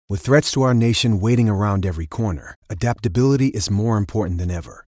With threats to our nation waiting around every corner, adaptability is more important than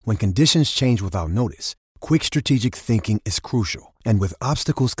ever. When conditions change without notice, quick strategic thinking is crucial. And with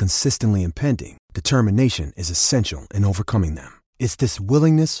obstacles consistently impending, determination is essential in overcoming them. It's this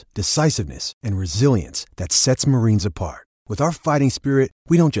willingness, decisiveness, and resilience that sets Marines apart. With our fighting spirit,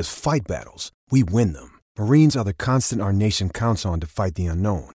 we don't just fight battles, we win them. Marines are the constant our nation counts on to fight the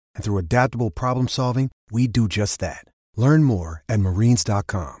unknown. And through adaptable problem solving, we do just that. Learn more at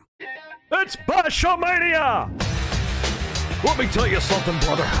marines.com. It's Bashamania! Let me tell you something,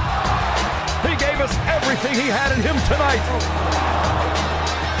 brother. He gave us everything he had in him tonight.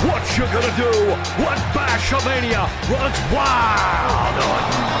 What you gonna do when Bashamania runs wild on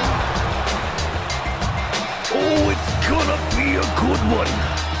you? Oh, it's gonna be a good one.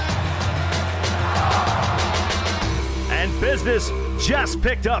 And business just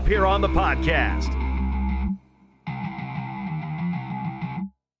picked up here on the podcast.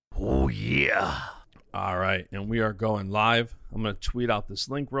 Oh, yeah. All right, and we are going live. I'm going to tweet out this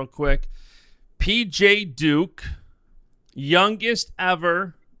link real quick. PJ Duke, youngest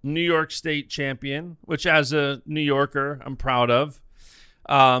ever New York State champion, which as a New Yorker, I'm proud of.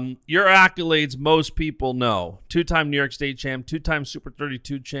 Your accolades, most people know. Two-time New York State champ, two-time Super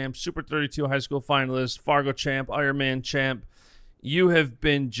 32 champ, Super 32 high school finalist, Fargo champ, Ironman champ. You have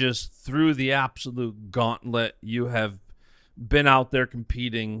been just through the absolute gauntlet. You have been out there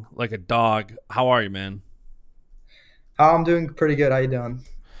competing like a dog. How are you, man? I'm doing pretty good. How you doing?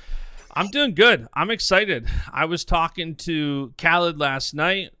 I'm doing good. I'm excited. I was talking to Khaled last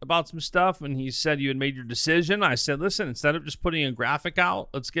night about some stuff, and he said you had made your decision. I said, listen, instead of just putting a graphic out,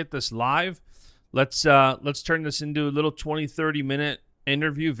 let's get this live. Let's turn this into a little 20, 30-minute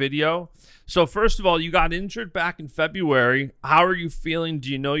interview video. So first of all, you got injured back in February. How are you feeling? Do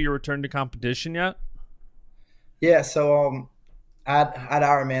you know your return to competition yet? Yeah, so at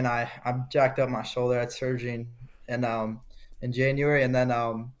Ironman, I jacked up my shoulder. I had surgery in January, and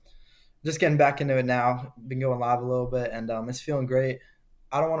then just getting back into it now. Been going live a little bit, and it's feeling great.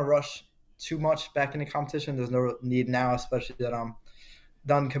 I don't want to rush too much back into competition. There's no need now, especially that I'm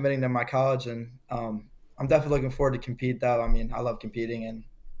done committing to my college, and I'm definitely looking forward to compete. Though I mean, I love competing, and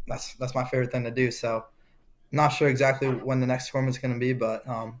that's my favorite thing to do. So, I'm not sure exactly when the next tournament's going to be, but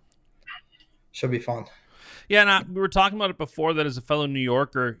should be fun. Yeah, and we were talking about it before that as a fellow New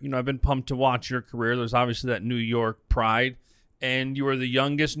Yorker, I've been pumped to watch your career. There's obviously that New York pride, and you were the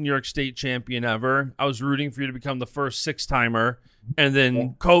youngest New York State champion ever. I was rooting for you to become the first six-timer, and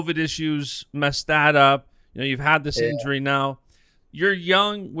then COVID issues messed that up. You've had this injury now. You're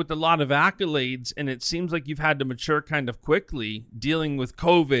young with a lot of accolades, and it seems like you've had to mature kind of quickly dealing with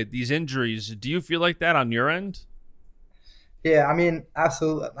COVID, these injuries. Do you feel like that on your end? Yeah, I mean,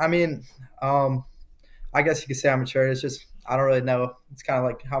 absolutely. I mean, I guess you could say I'm mature. It's just I don't really know. It's kind of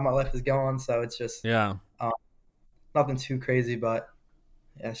like how my life is going, so it's just nothing too crazy, but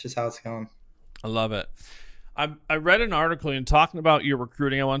yeah, it's just how it's going. I love it. I read an article and talking about your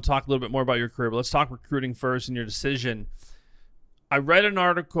recruiting. I want to talk a little bit more about your career, but let's talk recruiting first and your decision. I read an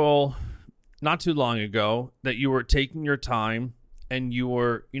article not too long ago that you were taking your time and you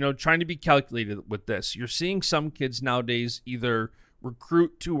were, trying to be calculated with this. You're seeing some kids nowadays either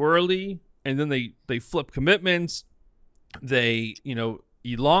recruit too early and then they flip commitments. They,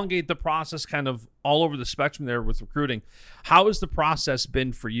 elongate the process kind of all over the spectrum there with recruiting. How has the process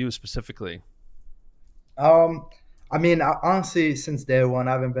been for you specifically? I mean, honestly, since day one,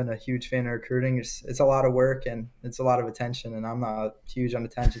 I haven't been a huge fan of recruiting. It's a lot of work and it's a lot of attention, and I'm not huge on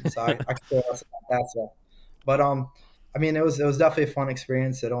attention, so I can care less about that stuff. But I mean, it was definitely a fun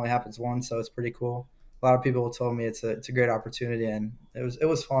experience. It only happens once, so it's pretty cool. A lot of people told me it's a great opportunity, and it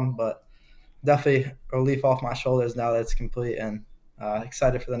was fun, but definitely a relief off my shoulders now that it's complete, and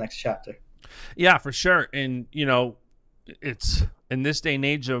excited for the next chapter. Yeah, for sure. And it's in this day and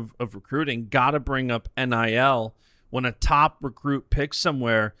age of recruiting, got to bring up NIL. When a top recruit picks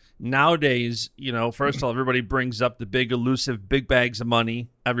somewhere nowadays, first of all, everybody brings up the big elusive big bags of money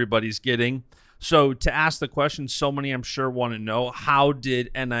everybody's getting. So to ask the question, so many I'm sure want to know, how did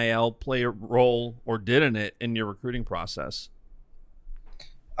NIL play a role, or didn't it, in your recruiting process?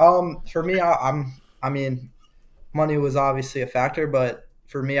 For me, I mean, money was obviously a factor, but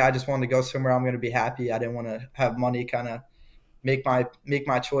for me, I just wanted to go somewhere I'm going to be happy. I didn't want to have money kind of make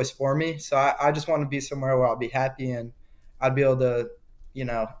my choice for me. So I just want to be somewhere where I'll be happy and I'd be able to,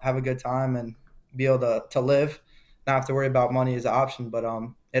 have a good time and be able to live, not have to worry about money as an option. But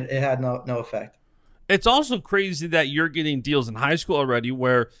it had no effect. It's also crazy that you're getting deals in high school already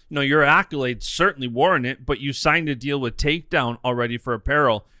where, your accolades certainly warrant it, but you signed a deal with Takedown already for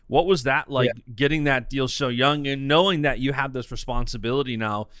apparel. What was that like, Yeah. getting that deal so young and knowing that you have this responsibility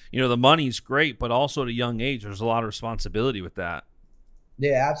now? The money's great, but also at a young age, there's a lot of responsibility with that.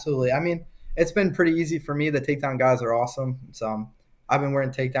 Yeah, absolutely. I mean, it's been pretty easy for me. The takedown guys are awesome. So I've been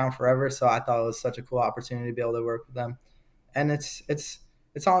wearing takedown forever, so I thought it was such a cool opportunity to be able to work with them. And it's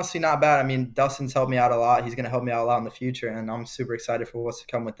honestly not bad. I mean, Dustin's helped me out a lot. He's going to help me out a lot in the future, and I'm super excited for what's to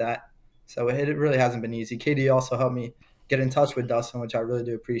come with that. So it really hasn't been easy. Katie also helped me get in touch with Dustin, which I really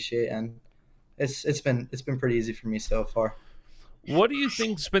do appreciate, and it's been pretty easy for me so far. What do you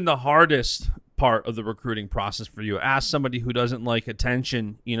think's been the hardest part of the recruiting process for you? Ask somebody who doesn't like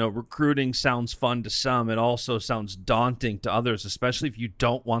attention. Recruiting sounds fun to some. It also sounds daunting to others, especially if you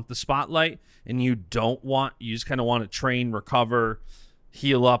don't want the spotlight and you just kind of want to train, recover,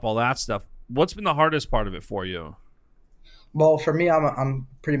 heal up, all that stuff. What's been the hardest part of it for you? Well, for me, I'm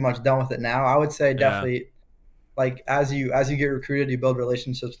pretty much done with it now. I would say definitely, like as you get recruited, you build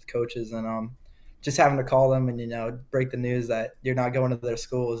relationships with coaches, and just having to call them and break the news that you're not going to their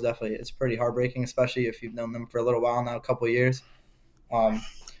school is definitely, it's pretty heartbreaking, especially if you've known them for a little while now, a couple of years.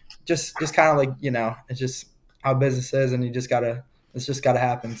 Just kind of like it's just how business is, and it's just gotta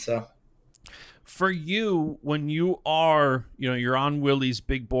happen. So. For you, when you are, you're on Willie's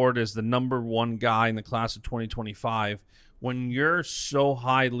big board as the number one guy in the class of 2025, when you're so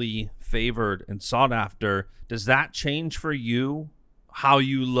highly favored and sought after, does that change for you how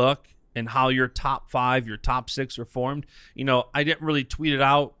you look and how your top 5, your top 6 are formed? I didn't really tweet it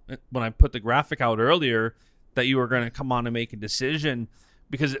out when I put the graphic out earlier that you were going to come on and make a decision,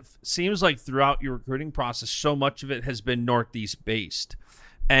 because it seems like throughout your recruiting process, so much of it has been Northeast based.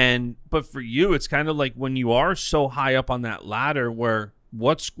 But for you, it's kind of like when you are so high up on that ladder where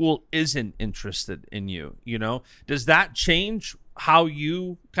what school isn't interested in you, does that change how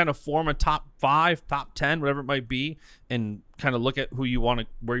you kind of form a top 5, top 10, whatever it might be, and kind of look at where you want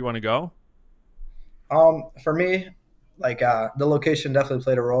to go? For me, like the location definitely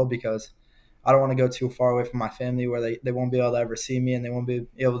played a role, because I don't want to go too far away from my family where they won't be able to ever see me, and they won't be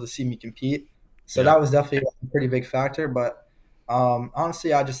able to see me compete. So that was definitely a pretty big factor. But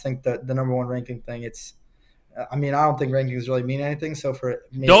honestly, I just think that the number one ranking thing, I don't think rankings really mean anything. So for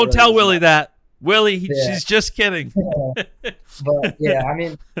me, don't tell Willie that. Willie, she's just kidding. But yeah,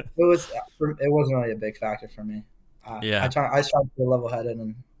 it wasn't really a big factor for me. I try to be level-headed,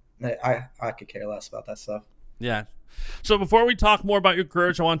 and I could care less about that stuff. Yeah. So before we talk more about your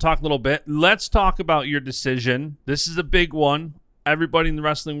courage, I want to talk a little bit. Let's talk about your decision. This is a big one. Everybody in the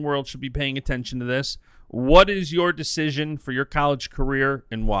wrestling world should be paying attention to this. What is your decision for your college career,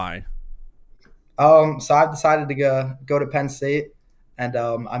 and why? So I've decided to go to Penn State, and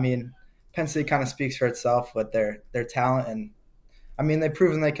Penn State kind of speaks for itself with their talent, and they've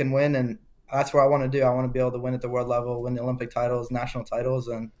proven they can win, and that's what I want to do. I want to be able to win at the world level, win the Olympic titles, national titles,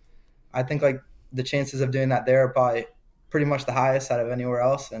 and I think like the chances of doing that there are probably pretty much the highest out of anywhere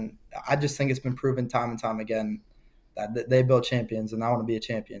else. And I just think it's been proven time and time again that they build champions, and I want to be a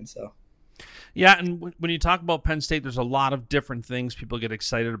champion. So. Yeah, and when you talk about Penn State, there's a lot of different things people get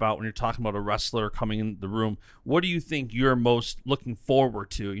excited about when you're talking about a wrestler coming in the room. What do you think you're most looking forward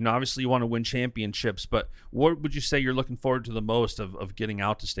to? Obviously you want to win championships, but what would you say you're looking forward to the most of getting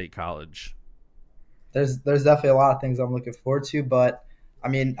out to State College? There's definitely a lot of things I'm looking forward to, but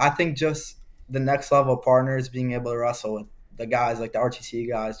I think just the next level of partners, being able to wrestle with the guys like the RTC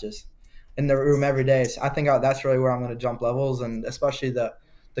guys just in the room every day. So I think that's really where I'm going to jump levels, and especially the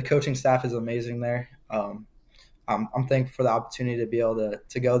coaching staff is amazing there. I'm thankful for the opportunity to be able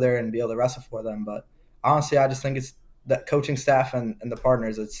to go there and be able to wrestle for them. But honestly, I just think it's the coaching staff and the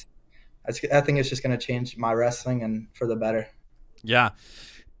partners. I think it's just going to change my wrestling, and for the better. Yeah.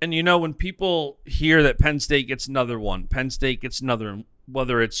 And when people hear that Penn State gets another one, Penn State gets another,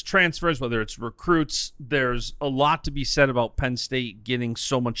 whether it's transfers, whether it's recruits, there's a lot to be said about Penn State getting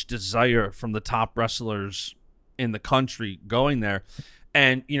so much desire from the top wrestlers in the country going there.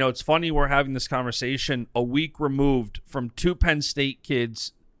 And, it's funny we're having this conversation a week removed from 2 Penn State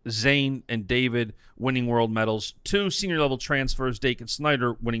kids, Zane and David, winning world medals, 2 senior-level transfers, Dake and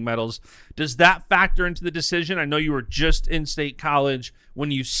Snyder, winning medals. Does that factor into the decision? I know you were just in State College.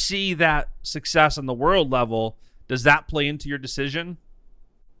 When you see that success on the world level, does that play into your decision?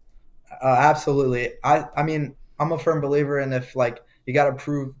 Absolutely. I'm a firm believer in, if you got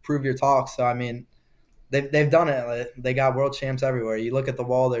to prove your talk. So they've done it. They got world champs everywhere. You look at the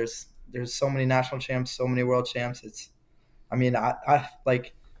wall. There's so many national champs, so many world champs.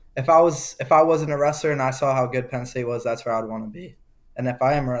 If I wasn't a wrestler and I saw how good Penn State was, that's where I'd want to be. And if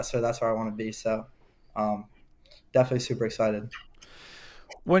I am a wrestler, that's where I want to be. So, definitely super excited.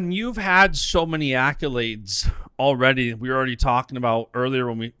 When you've had so many accolades already, we were already talking about earlier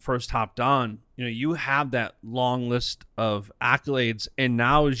when we first hopped on, you have that long list of accolades. And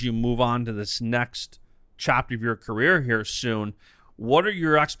now as you move on to this next chapter of your career here soon, what are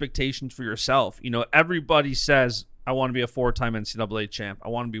your expectations for yourself? Everybody says, I want to be a 4-time NCAA champ. I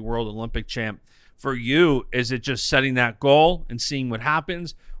want to be world Olympic champ. For you, is it just setting that goal and seeing what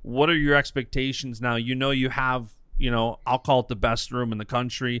happens? What are your expectations now? You have, I'll call it the best room in the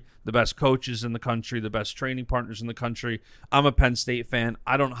country, the best coaches in the country, the best training partners in the country. I'm a Penn State fan.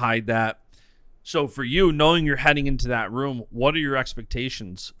 I don't hide that. So for you, knowing you're heading into that room, what are your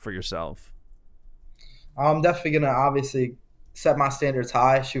expectations for yourself? I'm definitely going to obviously set my standards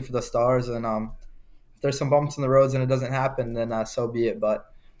high, shoot for the stars, and if there's some bumps in the roads and it doesn't happen, then so be it.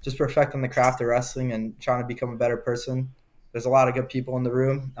 But just perfecting the craft of wrestling and trying to become a better person. There's a lot of good people in the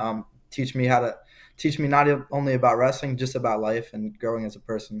room. Teach me not only about wrestling, just about life and growing as a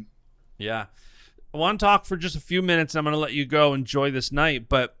person. Yeah. I want to talk for just a few minutes, and I'm going to let you go enjoy this night.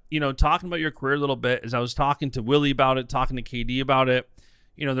 But, talking about your career a little bit, as I was talking to Willie about it, talking to KD about it,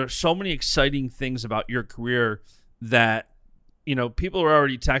 there's so many exciting things about your career that, people are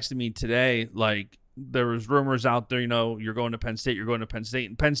already texting me today, like, there was rumors out there, you're going to Penn State,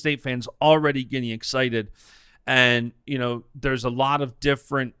 and Penn State fans already getting excited. And, there's a lot of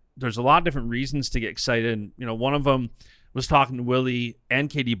different reasons to get excited. And, one of them was talking to Willie and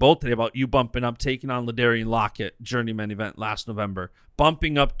KD both today about you bumping up, taking on Ladarian Lockett, journeyman event last November,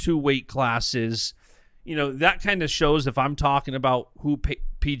 bumping up 2 weight classes. That kind of shows, if I'm talking about who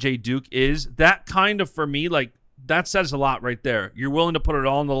PJ Duke is, that kind of, for me, like, that says a lot right there. You're willing to put it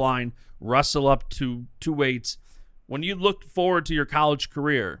all on the line, wrestle up to 2 weights. When you look forward to your college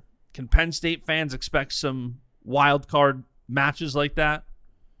career, can Penn State fans expect some wild card matches like that?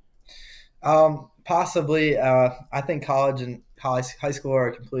 Possibly. I think college and high school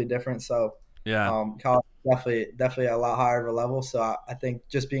are completely different. So yeah, college definitely a lot higher of a level. So I think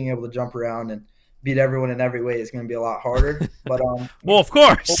just being able to jump around and beat everyone in every way is going to be a lot harder. But well, of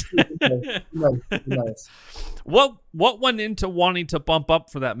course. Who knows? What went into wanting to bump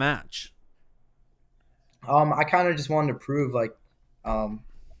up for that match? I kind of just wanted to prove, like,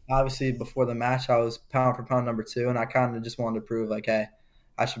 obviously before the match I was pound for pound number 2, and I kind of just wanted to prove, like, hey,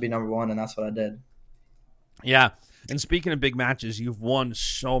 I should be number 1, and that's what I did. Yeah. And speaking of big matches, you've won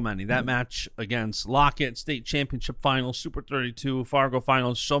so many. That match against Lockett, state championship finals, Super 32, Fargo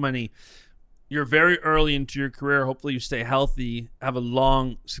finals, so many. You're very early into your career. Hopefully you stay healthy, have a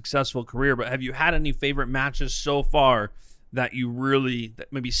long, successful career. But have you had any favorite matches so far that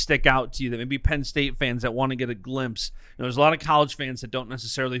maybe stick out to you, that maybe Penn State fans that want to get a glimpse? There's a lot of college fans that don't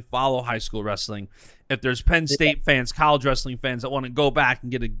necessarily follow high school wrestling. If there's Penn State fans, college wrestling fans that want to go back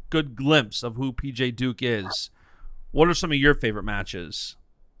and get a good glimpse of who PJ Duke is, what are some of your favorite matches?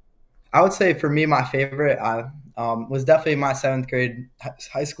 I would say for me, my favorite was definitely my 7th grade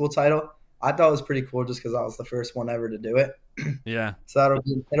high school title. I thought it was pretty cool just because I was the first one ever to do it. Yeah. So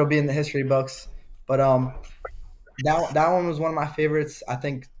it'll be in the history books. But that one was one of my favorites. I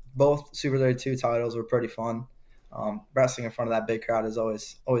think both Super 32 titles were pretty fun. Wrestling in front of that big crowd is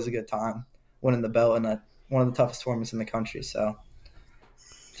always a good time. Winning the belt in one of the toughest tournaments in the country. So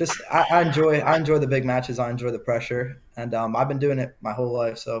just I enjoy the big matches. I enjoy the pressure, and I've been doing it my whole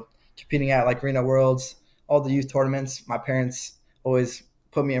life. So competing at like Reno Worlds, all the youth tournaments, my parents always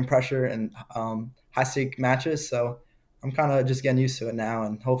put me in pressure and high stake matches. So I'm kind of just getting used to it now,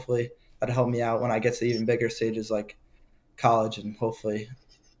 and hopefully that'll help me out when I get to even bigger stages like college and hopefully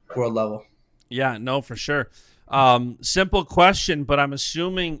world level. Yeah, no, for sure. Simple question, but I'm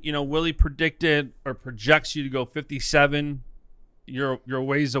assuming, Willie predicted or projects you to go 57. You're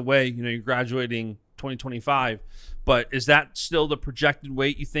ways away. You're graduating 2025. But is that still the projected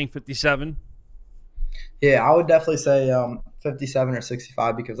weight, you think, 57? Yeah, I would definitely say 57 or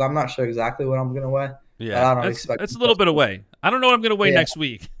 65 because I'm not sure exactly what I'm going to weigh. Yeah, it's a little bit away. I don't know what I'm going to weigh next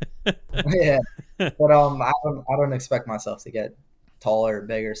week. Yeah, but I don't expect myself to get taller or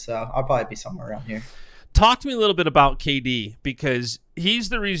bigger, so I'll probably be somewhere around here. Talk to me a little bit about KD, because he's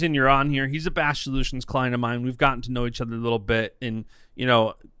the reason you're on here. He's a Bash Solutions client of mine. We've gotten to know each other a little bit, and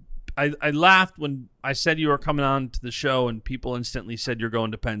I laughed when I said you were coming on to the show, and people instantly said you're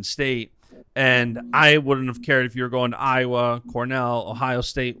going to Penn State. And I wouldn't have cared if you were going to Iowa, Cornell, Ohio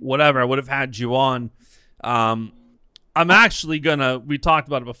State, whatever. I would have had you on. I'm actually we talked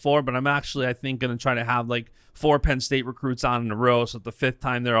about it before, but I think, going to try to have like 4 Penn State recruits on in a row. So the 5th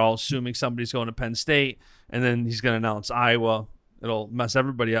time they're all assuming somebody's going to Penn State, and then he's going to announce Iowa. It'll mess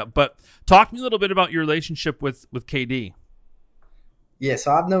everybody up. But talk to me a little bit about your relationship with KD. Yeah,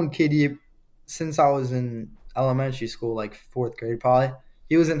 so I've known KD since I was in elementary school, like 4th grade probably.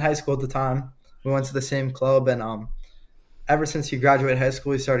 he was in high school at the time. We went to the same club, and ever since he graduated high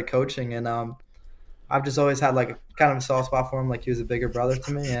school, he started coaching, and I've just always had like a kind of a soft spot for him. Like he was a bigger brother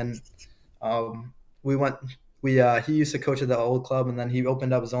to me, and we went. He used to coach at the old club, and then he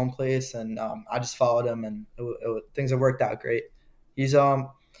opened up his own place, and I just followed him, and things have worked out great. He's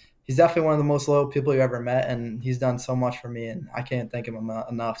definitely one of the most loyal people you ever met, and he's done so much for me, and I can't thank him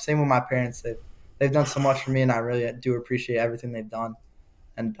enough. Same with my parents; they've done so much for me, and I really do appreciate everything they've done.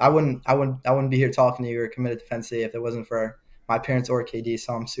 And I wouldn't be here talking to you or committed to Penn State if it wasn't for my parents or KD.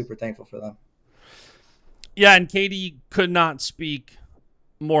 So I'm super thankful for them. Yeah, and KD could not speak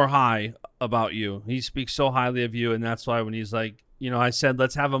more high about you. He speaks so highly of you, and that's why when he's like, I said,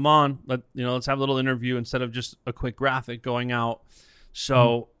 let's have him on. Let's have a little interview instead of just a quick graphic going out.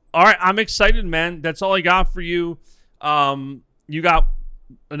 So, all right, I'm excited, man. That's all I got for you. You got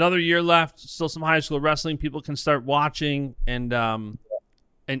another year left, still some high school wrestling. People can start watching and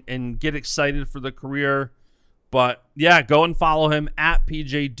get excited for the career. But, yeah, go and follow him at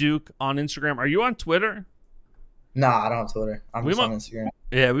PJ Duke on Instagram. Are you on Twitter? Nah, I don't have Twitter. I'm just on Instagram.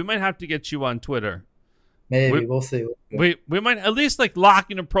 Yeah, we might have to get you on Twitter. Maybe. We'll see. We might at least like lock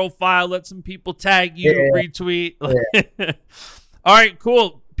in a profile, let some people tag you, retweet. Yeah. All right,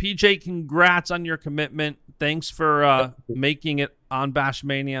 cool. PJ, congrats on your commitment. Thanks for making it on Bash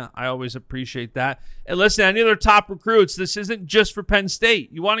Mania. I always appreciate that. And listen, any other top recruits, this isn't just for Penn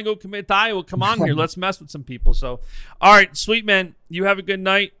State. You want to go commit to Iowa, come on here. Let's mess with some people. So, all right, sweet, man. You have a good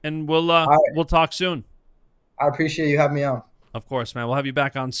night, and we'll talk soon. I appreciate you having me on. Of course, man. We'll have you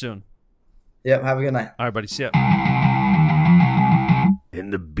back on soon. Yep, have a good night. All right, buddy. See ya.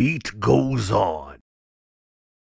 And the beat goes on.